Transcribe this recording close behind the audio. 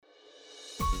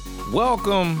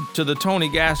Welcome to the Tony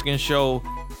Gaskin Show,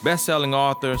 best-selling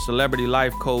author, celebrity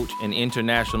life coach, and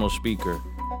international speaker.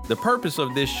 The purpose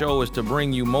of this show is to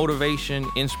bring you motivation,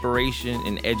 inspiration,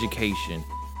 and education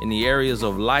in the areas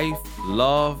of life,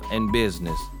 love, and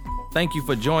business. Thank you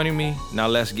for joining me. Now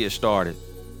let's get started.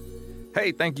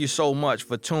 Hey, thank you so much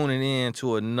for tuning in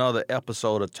to another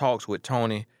episode of Talks with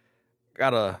Tony.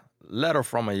 Got a letter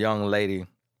from a young lady,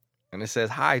 and it says,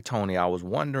 "Hi, Tony. I was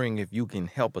wondering if you can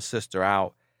help a sister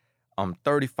out. I'm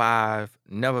 35,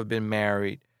 never been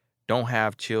married, don't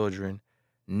have children,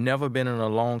 never been in a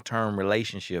long-term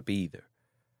relationship either.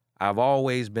 I've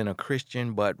always been a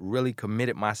Christian, but really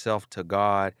committed myself to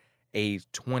God age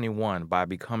 21 by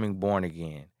becoming born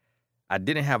again. I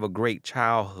didn't have a great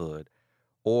childhood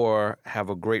or have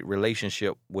a great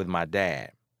relationship with my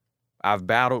dad. I've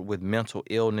battled with mental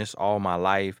illness all my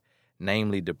life,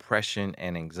 namely depression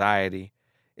and anxiety.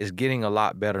 It's getting a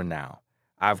lot better now.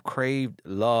 I've craved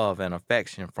love and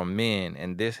affection from men,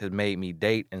 and this has made me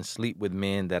date and sleep with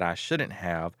men that I shouldn't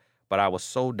have, but I was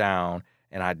so down,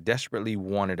 and I desperately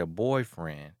wanted a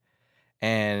boyfriend,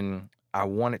 and I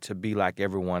wanted to be like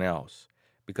everyone else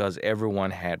because everyone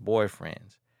had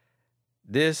boyfriends.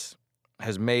 This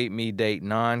has made me date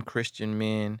non-Christian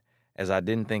men, as I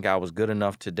didn't think I was good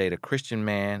enough to date a Christian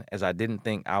man, as I didn't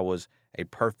think I was a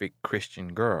perfect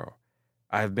Christian girl.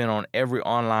 I have been on every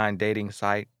online dating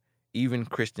site, even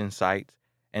Christian sites,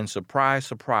 and surprise,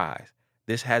 surprise,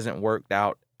 this hasn't worked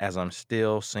out as I'm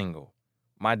still single.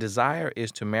 My desire is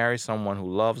to marry someone who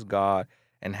loves God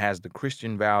and has the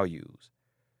Christian values.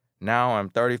 Now I'm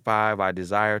 35, I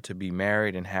desire to be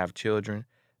married and have children.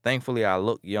 Thankfully, I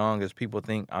look young as people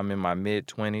think I'm in my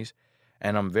mid-20s,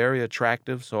 and I'm very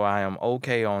attractive, so I am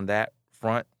okay on that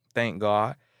front, thank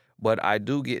God. But I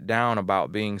do get down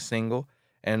about being single,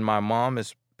 and my mom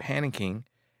is panicking,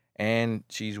 and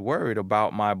she's worried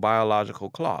about my biological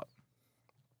clock,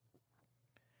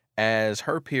 as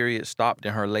her period stopped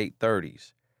in her late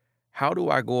 30s. How do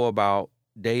I go about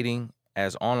dating,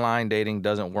 as online dating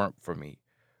doesn't work for me?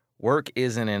 Work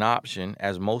isn't an option,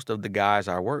 as most of the guys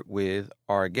I work with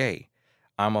are gay.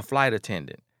 I'm a flight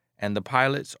attendant, and the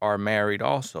pilots are married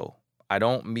also. I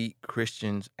don't meet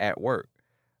Christians at work.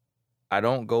 I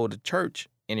don't go to church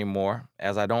anymore,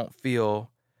 as I don't feel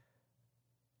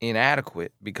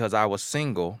inadequate because I was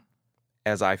single.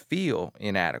 As I feel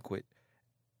inadequate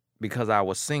because I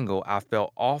was single, I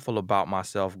felt awful about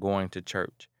myself going to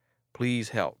church. Please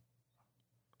help."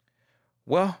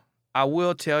 Well, I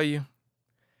will tell you,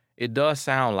 it does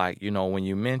sound like, when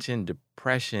you mention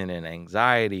depression and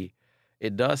anxiety,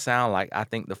 it does sound like, I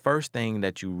think the first thing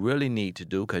that you really need to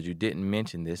do, because you didn't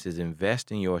mention this, is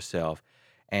invest in yourself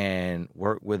and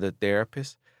work with a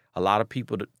therapist. A lot of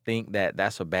people think that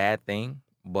that's a bad thing,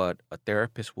 but a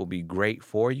therapist will be great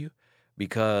for you,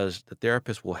 because the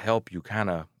therapist will help you kind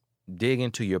of dig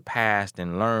into your past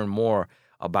and learn more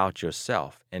about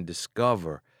yourself and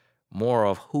discover more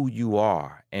of who you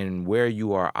are and where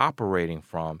you are operating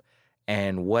from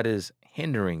and what is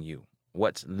hindering you,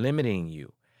 what's limiting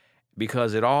you,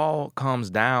 because it all comes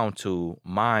down to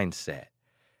mindset.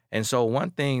 And so one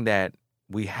thing that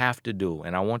we have to do,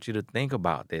 and I want you to think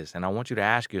about this, and I want you to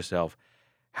ask yourself,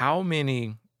 how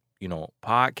many,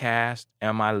 podcasts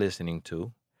am I listening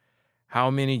to?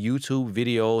 How many YouTube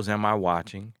videos am I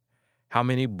watching? How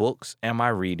many books am I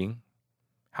reading?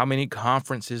 How many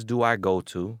conferences do I go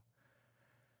to?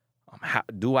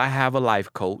 Do I have a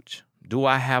life coach? Do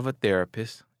I have a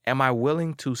therapist? Am I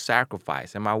willing to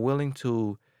sacrifice? Am I willing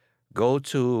to go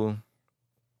to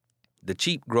the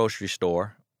cheap grocery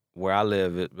store where I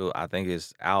live? I think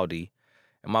it's Aldi.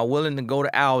 Am I willing to go to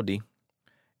Aldi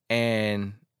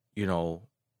and,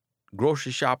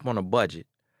 grocery shop on a budget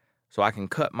so I can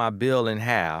cut my bill in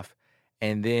half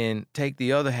and then take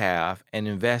the other half and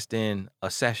invest in a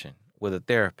session with a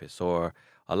therapist or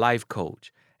a life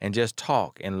coach and just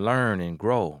talk and learn and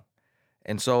grow?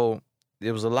 And so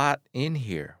there was a lot in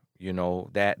here,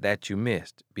 that you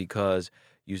missed because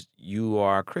you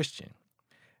are a Christian.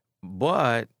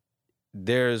 But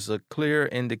there's a clear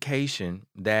indication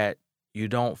that you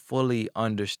don't fully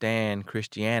understand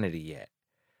Christianity yet.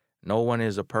 No one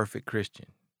is a perfect Christian.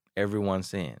 Everyone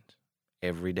sins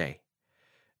every day.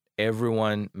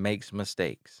 Everyone makes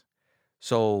mistakes.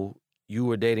 So you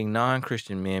were dating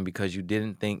non-Christian men because you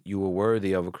didn't think you were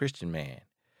worthy of a Christian man.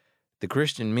 The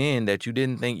Christian men that you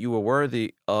didn't think you were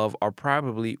worthy of are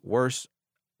probably worse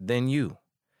than you.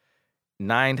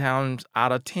 9 times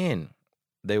out of 10,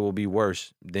 they will be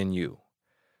worse than you,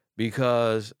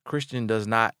 because Christian does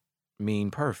not mean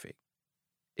perfect.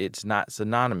 It's not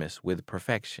synonymous with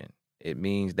perfection. It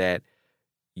means that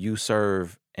you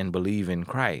serve and believe in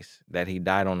Christ, that he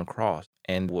died on the cross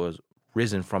and was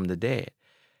risen from the dead,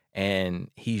 and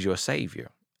he's your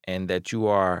Savior, and that you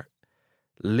are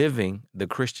living the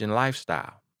Christian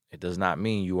lifestyle. It does not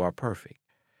mean you are perfect.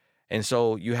 And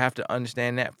so you have to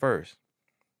understand that first.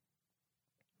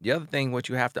 The other thing, what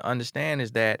you have to understand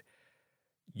is that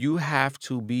you have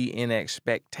to be in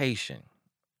expectation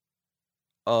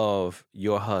of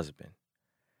your husband.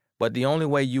 But the only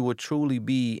way you will truly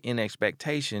be in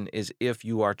expectation is if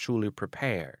you are truly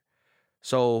prepared.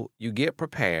 So you get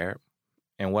prepared.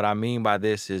 And what I mean by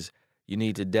this is you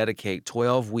need to dedicate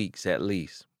 12 weeks at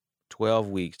least, 12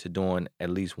 weeks to doing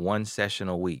at least one session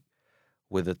a week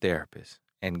with a therapist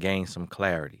and gain some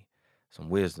clarity, some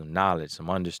wisdom, knowledge,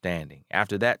 some understanding.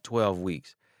 After that 12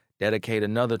 weeks, dedicate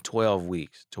another 12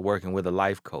 weeks to working with a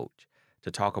life coach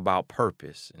to talk about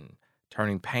purpose and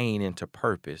turning pain into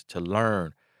purpose, to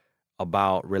learn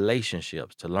about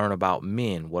relationships, to learn about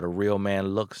men, what a real man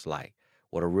looks like,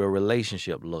 what a real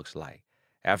relationship looks like.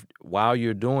 While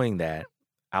you're doing that,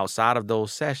 outside of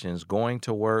those sessions, going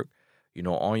to work,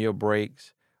 on your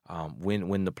breaks,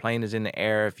 when the plane is in the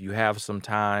air, if you have some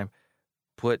time,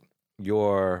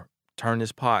 turn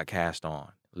this podcast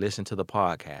on, listen to the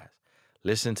podcast,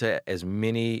 listen to as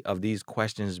many of these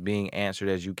questions being answered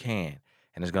as you can,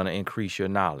 and it's going to increase your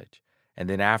knowledge. And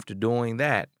then after doing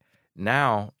that,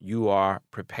 now you are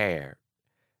prepared.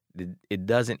 It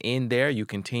doesn't end there. You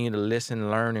continue to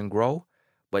listen, learn, and grow,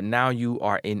 but now you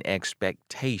are in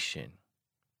expectation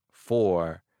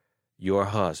for your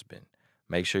husband.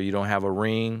 Make sure you don't have a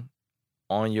ring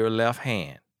on your left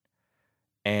hand.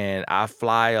 And I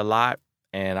fly a lot,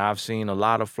 and I've seen a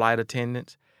lot of flight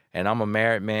attendants, and I'm a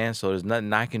married man, so there's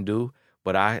nothing I can do,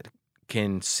 but I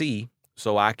can see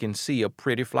a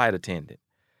pretty flight attendant.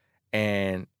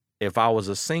 And if I was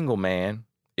a single man,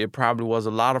 it probably was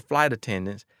a lot of flight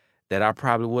attendants that I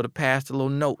probably would have passed a little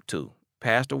note to,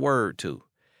 passed a word to.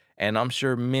 And I'm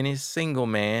sure many single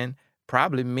men,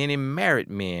 probably many married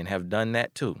men have done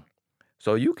that too.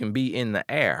 So you can be in the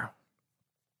air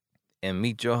and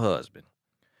meet your husband,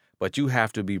 but you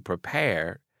have to be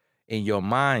prepared in your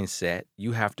mindset.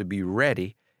 You have to be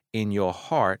ready in your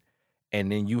heart,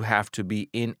 and then you have to be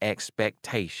in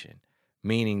expectation,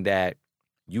 meaning that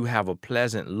you have a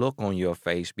pleasant look on your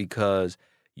face because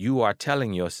you are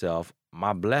telling yourself,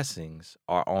 my blessings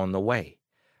are on the way.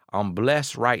 I'm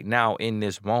blessed right now in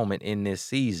this moment, in this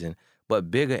season,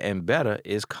 but bigger and better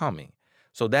is coming.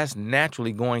 So that's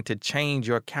naturally going to change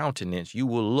your countenance. You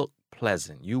will look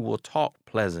pleasant. You will talk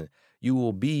pleasant. You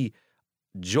will be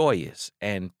joyous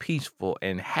and peaceful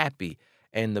and happy,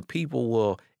 and the people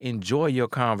will enjoy your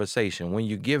conversation. When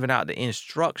you're giving out the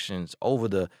instructions over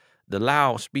the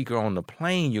loudspeaker on the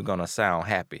plane, you're going to sound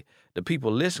happy. The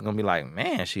people listening going to be like,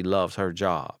 man, she loves her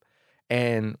job.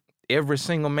 And every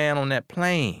single man on that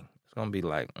plane is going to be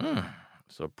like,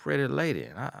 it's a pretty lady.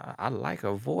 And I like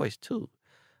her voice too.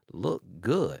 Look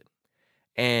good.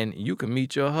 And you can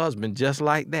meet your husband just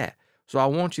like that. So I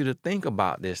want you to think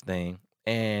about this thing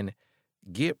and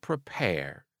get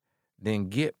prepared, then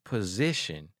get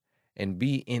positioned and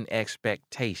be in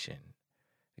expectation.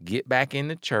 Get back in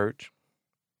the church.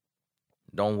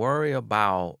 Don't worry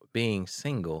about being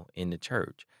single in the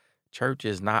church. Church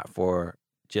is not for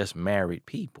just married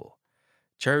people.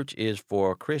 Church is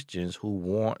for Christians who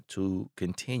want to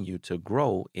continue to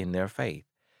grow in their faith.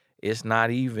 It's not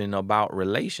even about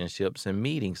relationships and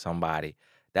meeting somebody.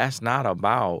 That's not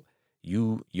about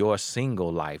your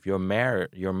single life, your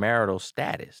marital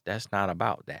status. That's not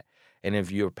about that. And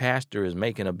if your pastor is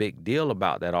making a big deal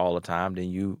about that all the time, then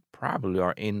you probably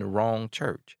are in the wrong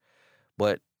church.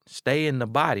 But stay in the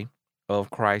body of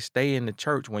Christ, stay in the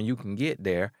church when you can get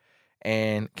there,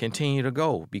 and continue to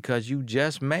go, because you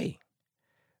just may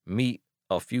meet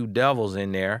a few devils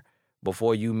in there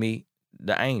before you meet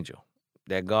the angel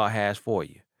that God has for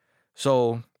you.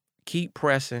 So keep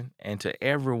pressing, and to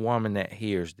every woman that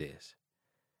hears this,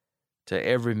 to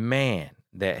every man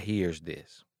that hears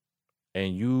this,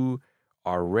 and you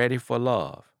are ready for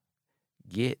love,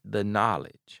 get the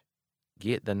knowledge.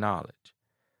 Get the knowledge.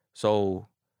 So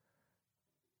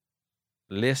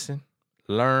listen,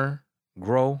 learn,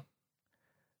 grow.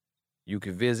 You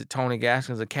can visit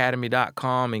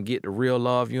TonyGaskinsAcademy.com and get the Real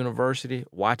Love University.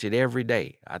 Watch it every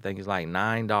day. I think it's like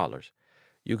 $9.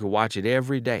 You can watch it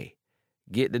every day.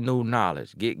 Get the new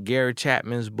knowledge. Get Gary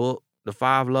Chapman's book, The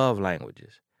 5 Love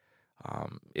Languages.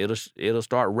 It'll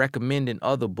start recommending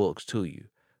other books to you.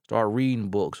 Start reading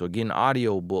books or getting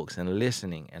audio books and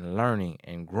listening and learning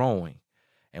and growing.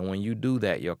 And when you do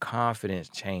that, your confidence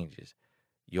changes.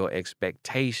 Your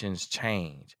expectations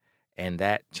change. And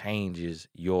that changes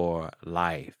your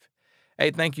life. Hey,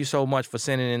 thank you so much for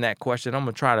sending in that question. I'm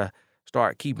going to try to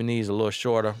start keeping these a little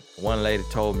shorter. One lady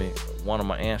told me one of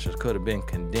my answers could have been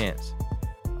condensed.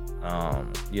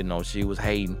 She was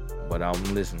hating, but I'm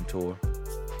listening to her.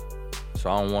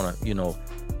 So I don't want to,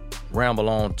 ramble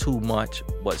on too much,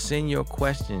 but send your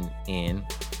question in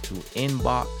to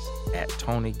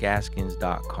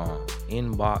inbox@TonyGaskins.com.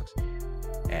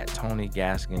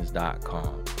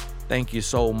 Inbox@TonyGaskins.com. Thank you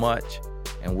so much,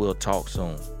 and we'll talk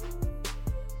soon.